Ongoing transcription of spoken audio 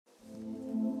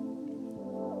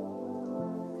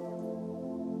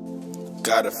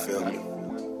Gotta feel me.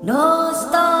 No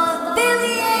stop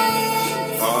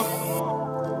billion.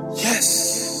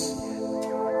 Yes.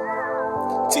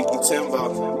 Tiki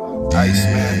Timbo,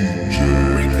 Iceman,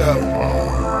 Rico.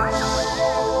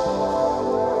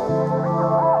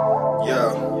 Yeah.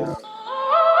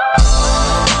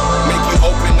 Make you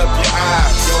open up your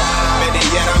eyes. Better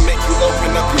yet, I make you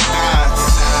open up your eyes.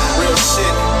 Real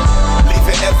shit,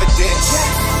 leaving evidence.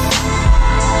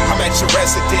 I'm at your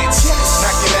residence,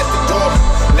 knocking at the door,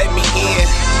 let me in.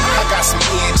 I got some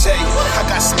ENJ, I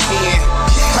got some in.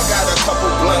 I got a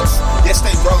couple blunts, yes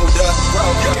they rolled up.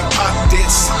 You can pop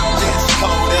this,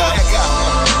 hold up.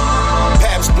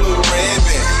 Pabst Blue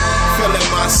Ribbon, feeling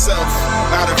myself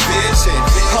out of vision.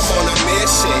 I'm on a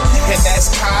mission, and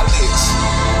that's college.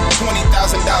 $20,000,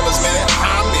 man,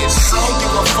 homage. I don't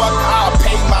give a fuck, I'll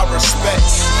pay my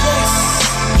respects.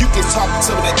 You can talk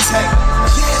to the tech,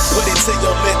 put it to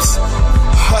your lips,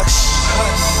 hush,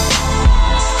 hush.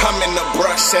 I'm in the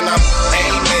brush and I'm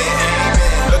aiming,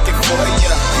 looking for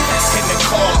ya. In the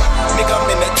car, nigga, I'm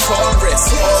in the Taurus,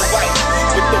 all white,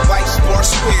 with the white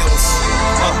sports wheels.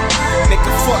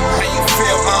 Nigga, fuck how you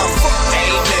feel,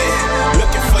 aiming,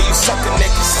 looking for you sucker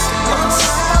niggas,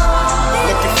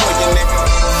 looking for you nigga.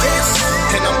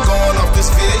 And I'm going off this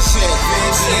vision,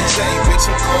 ENJ, bitch,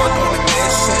 I'm going on a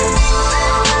mission.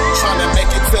 Tryna make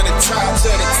it to the top,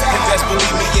 and best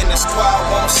believe me, in the squad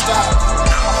won't stop.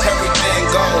 Everything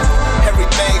gold,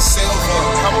 everything silver.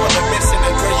 I'm on a mission,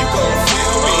 and girl, you gon'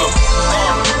 feel me.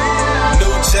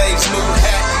 New J's, new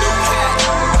hat,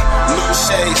 new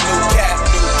shades, new cap.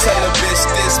 Tell a bitch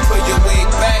this, put your wig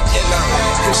back in her.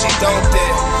 If she don't,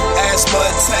 then asthma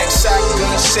attack,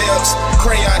 shotgun shells,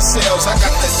 crayon shells. I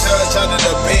got the judge under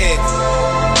the bed.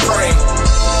 Pray,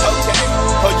 okay,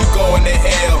 oh you going to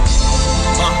hell.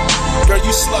 Girl,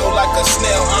 you slow like a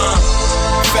snail,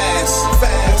 fast,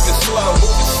 moving slow,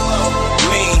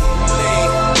 lean,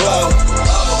 blow,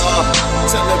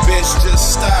 tell the bitch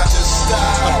just stop,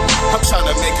 I'm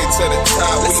tryna make it to the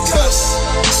top, we just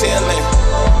chillin',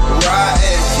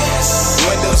 riding,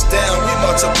 windows down, we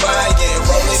multiplying,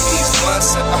 rolling these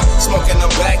blunts, smoking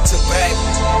them back to back,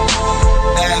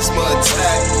 asthma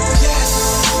attack,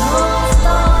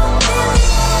 yes.